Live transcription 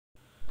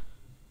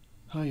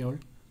Hi all,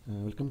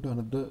 welcome to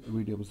another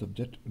video of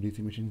subject DC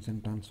machines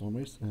and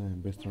transformers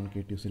based on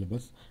KTU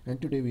syllabus,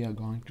 and today we are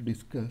going to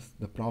discuss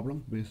the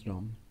problem based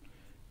on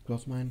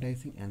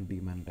cross-magnetizing and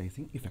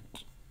demagnetizing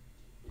effects.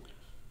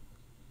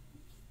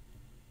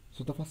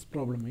 So the first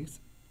problem is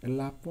a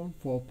lap-wound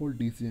 4-pole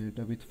DC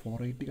generator with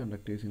 480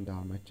 conductors in the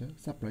armature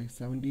supplies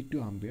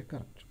 72 ampere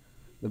current.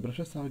 The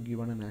brushes are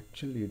given an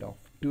actual lead of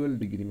 12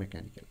 degree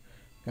mechanical.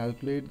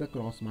 Calculate the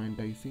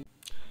cross-magnetizing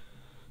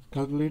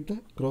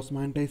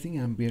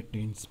ampere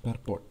turns per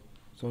pole.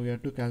 So we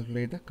have to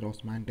calculate the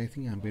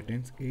cross-magnetizing ampere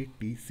turns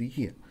ATC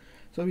here.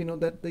 So we know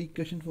that the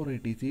equation for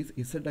ATC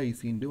is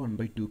ZIC into 1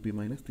 by 2p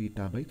minus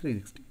theta by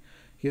 360.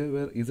 Here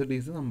where Z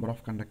is the number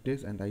of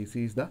conductors and IC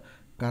is the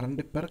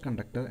current per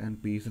conductor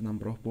and P is the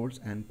number of poles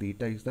and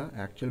theta is the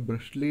actual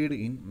brush lead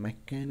in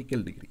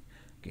mechanical degree.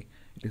 Okay,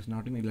 it is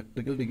not in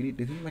electrical degree,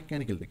 it is in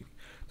mechanical degree.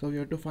 So we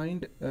have to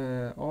find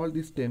all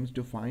these terms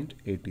to find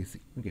ATC.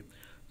 Okay.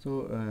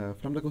 So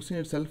from the question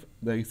itself,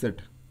 the Z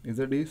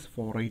is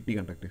 480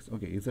 conductors.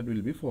 Okay, Z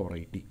will be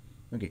 480.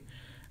 Okay,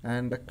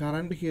 and the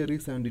current here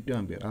is 72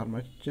 ampere.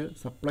 Armature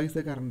supplies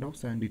the current of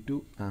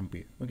 72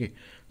 ampere. Okay,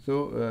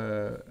 so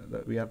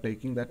we are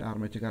taking that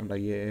armature current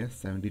IA as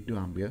 72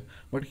 ampere,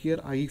 but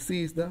here IC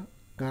is the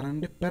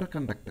current per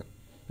conductor.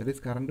 That is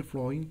current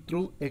flowing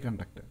through a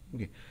conductor.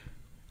 Okay,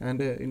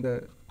 and in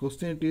the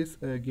question it is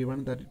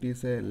given that it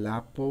is a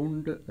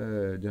lap-wound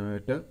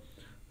generator.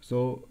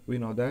 So we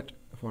know that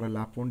for a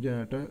lap-wound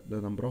generator,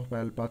 the number of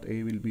parallel path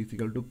A will be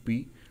equal to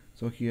P.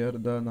 So here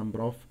the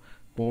number of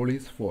pole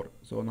is 4.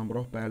 So number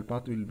of parallel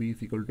path will be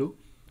equal to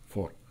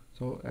 4.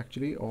 So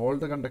actually all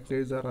the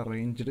conductors are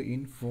arranged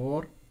in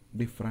 4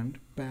 different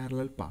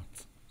parallel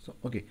paths. So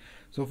okay.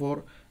 So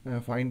for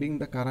finding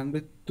the current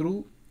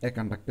through a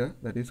conductor,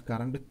 that is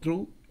current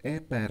through a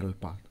parallel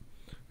path,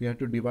 we have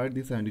to divide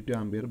the 72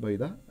 ampere by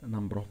the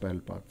number of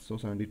parallel paths. So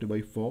 72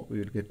 by 4 we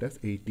will get as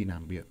 18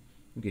 ampere.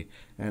 Okay,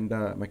 and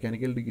the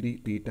mechanical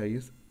degree theta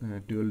is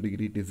 12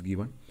 degree, it is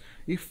given.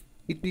 If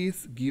it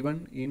is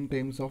given in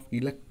terms of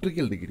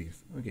electrical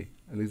degrees, okay,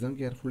 listen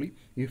carefully,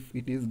 if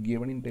it is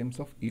given in terms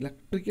of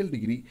electrical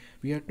degree,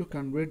 we have to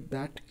convert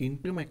that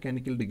into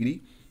mechanical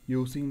degree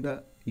using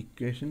the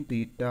equation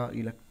theta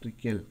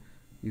electrical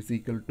is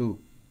equal to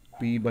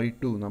P by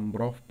 2,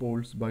 number of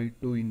poles by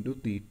 2 into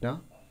theta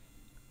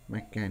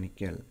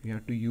mechanical. We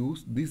have to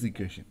use this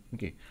equation.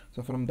 Okay,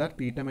 so from that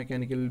theta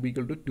mechanical will be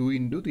equal to 2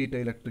 into theta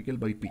electrical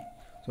by P.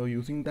 So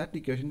using that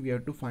equation we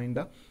have to find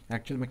the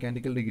actual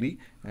mechanical degree,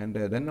 and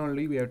then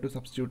only we have to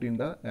substitute in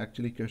the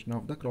actual equation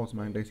of the cross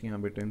magnetizing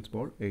ampere turns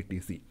pole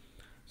ATC.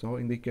 So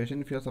in the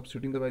equation, if you are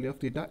substituting the value of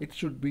theta, it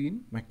should be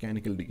in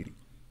mechanical degree.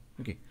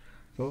 Okay,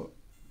 so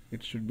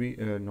it should be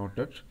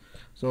noted.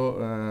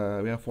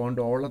 So we have found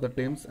all of the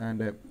terms,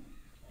 and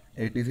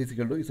ATC is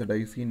equal to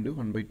ZIC into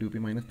 1 by 2p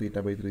minus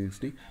theta by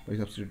 360. By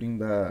substituting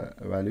the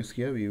values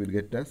here, we will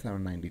get as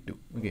 792.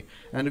 Okay,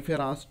 and if you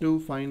are asked to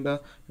find the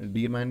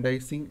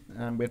demagnetizing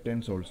ampere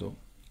turns also,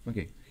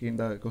 okay, in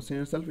the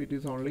question itself it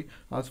is only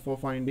asked for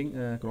finding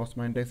cross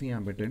magnetizing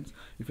ampere turns.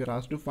 If you are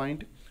asked to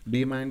find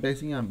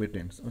demagnetizing ampere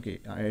turns, okay,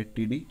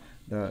 ATD,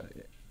 the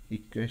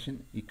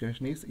equation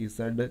is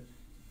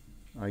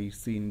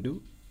ZIC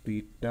into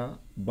theta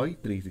by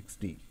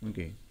 360.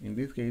 Okay, in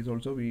this case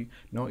also we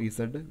know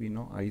Z, we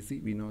know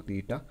IC, we know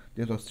theta.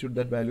 Just substitute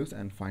that values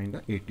and find the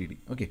ATD.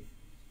 Okay,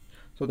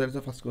 so that is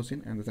the first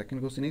question, and the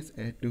second question is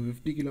a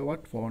 250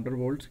 kilowatt 400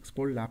 volt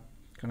 6-pole lap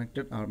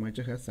connected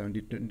armature has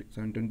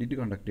 722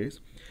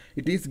 conductors.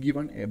 It is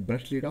given a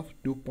brush lead of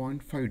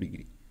 2.5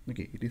 degree.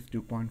 Okay, it is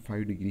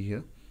 2.5 degree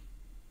here.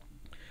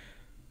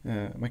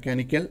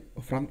 Mechanical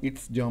from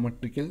its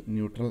geometrical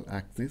neutral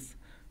axis.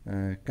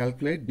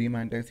 Calculate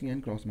demagnetizing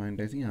and cross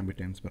magnetizing ampere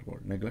turns per pole.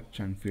 Neglect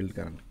shunt field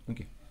current.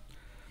 Okay,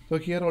 so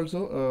here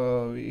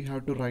also we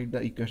have to write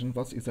the equation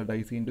first.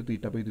 ZIC into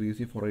theta by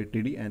 360 for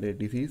ATD, and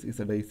ATC is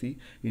ZIC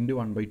into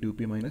 1 by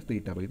 2p minus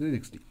theta by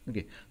 360.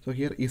 Okay, so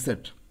here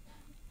Z,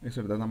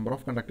 the number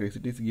of conductors,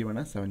 it is given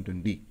as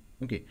 720.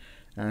 Okay,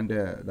 and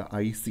the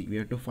IC, we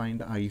have to find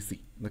the IC.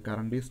 The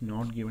current is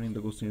not given in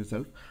the question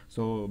itself,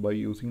 so by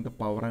using the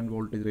power and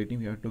voltage rating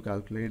we have to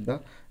calculate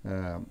the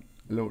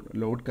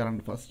load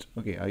current first.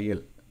 Okay,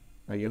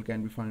 IL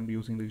can be found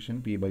using the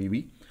equation P by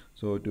V.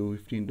 So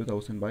 250 into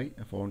 1000 by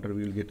 400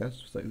 we will get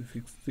as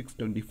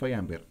 625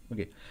 ampere.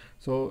 Okay,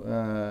 so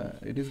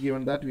it is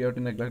given that we have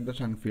to neglect the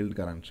shunt field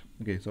current.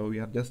 Okay, so we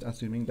are just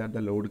assuming that the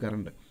load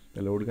current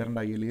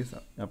IL is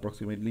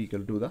approximately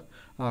equal to the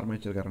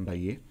armature current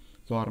IA.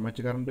 So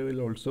armature current will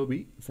also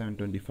be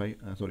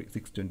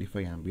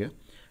 625 ampere,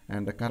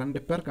 and the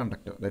current per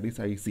conductor, that is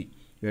IC,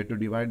 we have to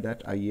divide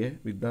that IA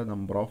with the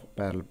number of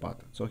parallel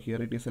path. So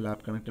here it is a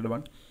lap connected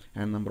one,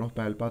 and number of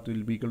parallel path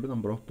will be equal to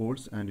number of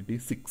poles, and it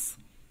is 6.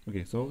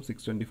 Okay, so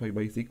 625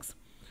 by 6,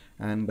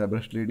 and the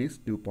brush lead is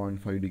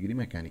 2.5 degree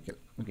mechanical.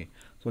 Okay,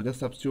 so just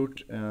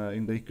substitute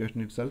in the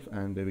equation itself,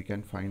 and we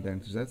can find the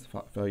answers as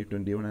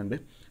 521 and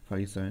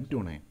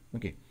 5729.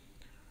 Okay,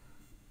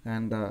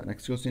 and the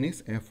next question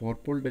is a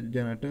 4-pole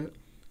generator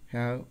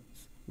has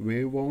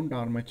wave wound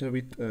armature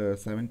with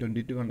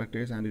 722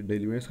 conductors and it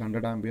delivers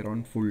 100 ampere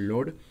on full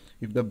load.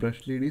 If the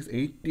brush lead is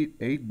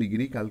 88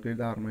 degree, calculate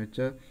the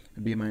armature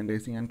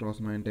demagnetizing and cross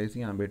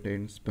magnetizing ampere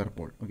turns per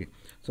pole. Okay,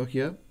 so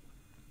here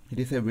it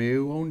is a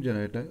wave wound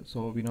generator.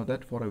 So we know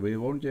that for a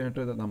wave wound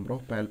generator the number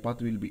of pile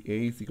path will be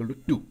A is equal to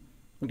 2.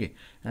 Okay,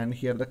 and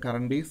here the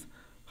current is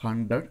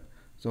 100.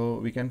 So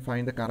we can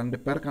find the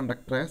current per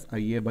conductor as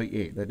Ia by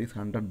A, that is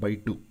 100 by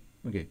 2.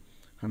 Okay,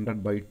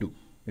 100 by 2.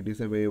 It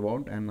is a wave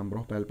wound and number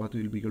of pile path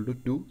will be equal to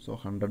 2. So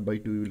 100 by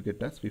 2 you will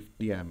get as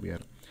 50 ampere.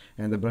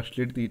 And the brush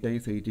lead theta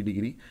is 80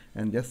 degree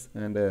and Z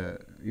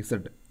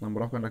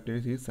number of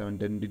conductors is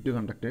 722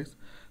 conductors.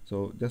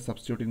 So just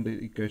substitute in the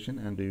equation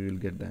and you will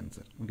get the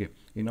answer. Okay,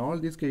 in all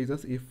these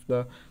cases if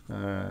the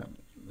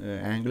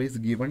angle is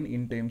given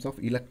in terms of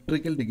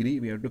electrical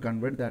degree, we have to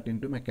convert that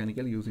into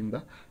mechanical using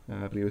the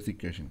previous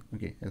equation.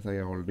 Okay, as I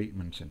already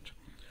mentioned.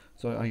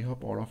 So I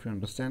hope all of you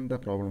understand the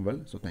problem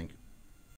well. So thank you.